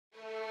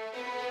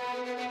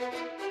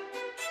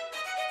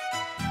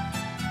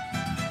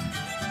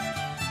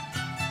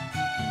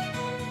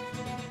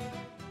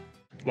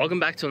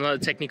Welcome back to another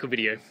technical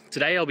video.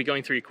 Today I'll be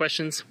going through your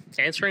questions,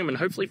 answering them, and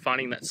hopefully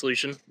finding that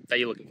solution that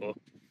you're looking for.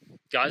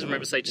 Guys,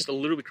 remember to stay just a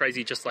little bit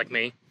crazy just like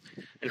me,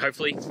 and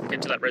hopefully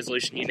get to that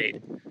resolution you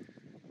need.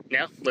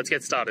 Now, let's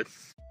get started.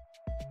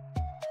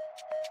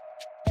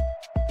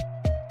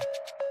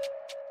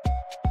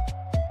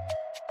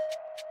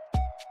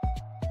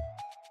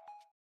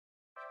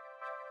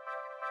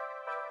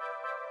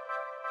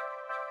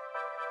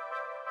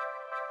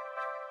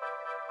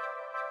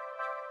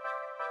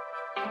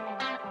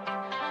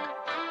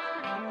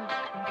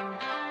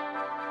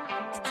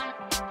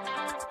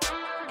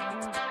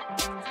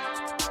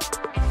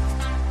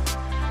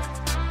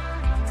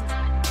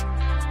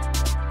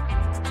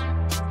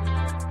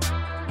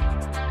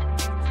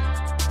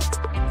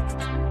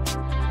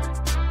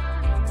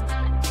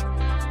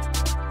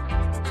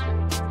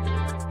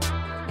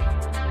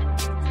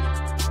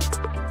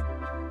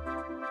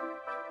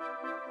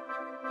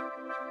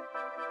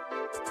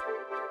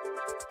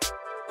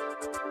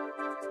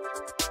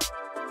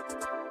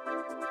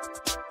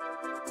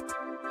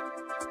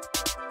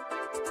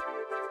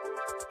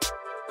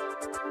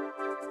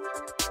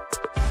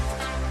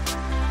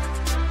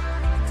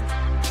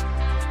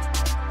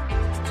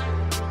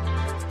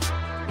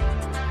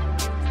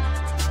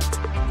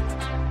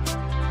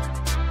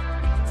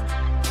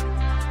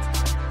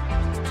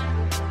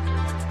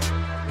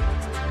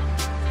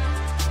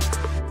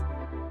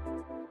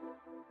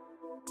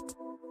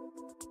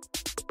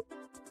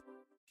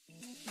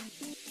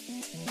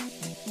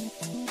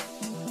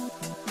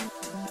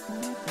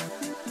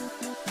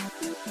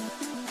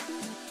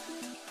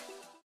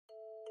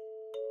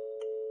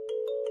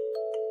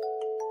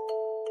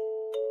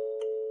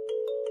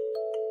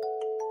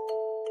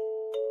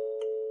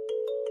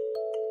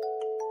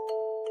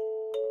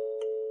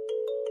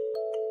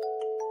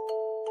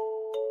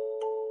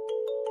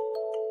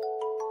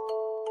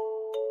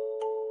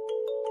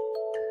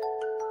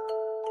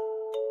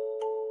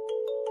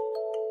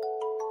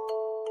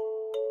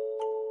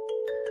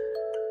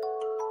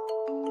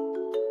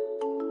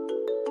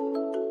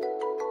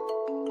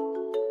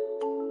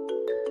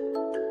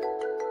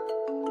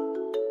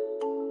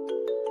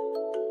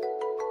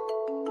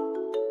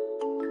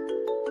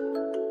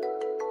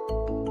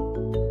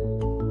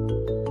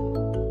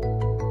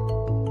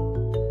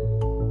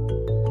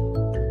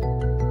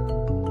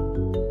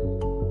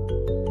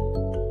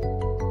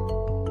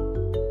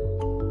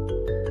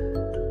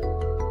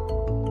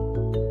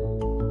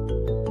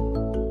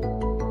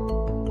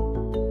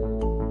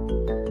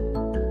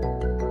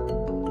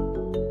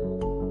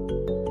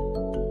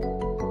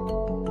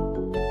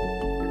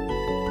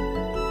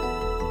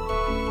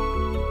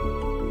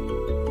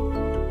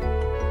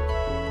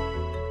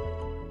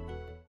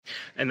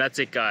 And that's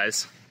it,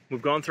 guys.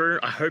 We've gone through.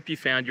 I hope you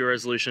found your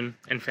resolution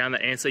and found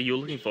the answer you're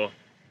looking for.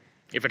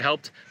 If it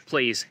helped,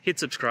 please hit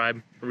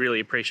subscribe. I really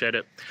appreciate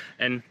it.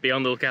 And be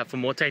on the lookout for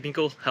more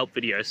technical help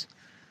videos.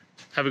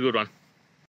 Have a good one.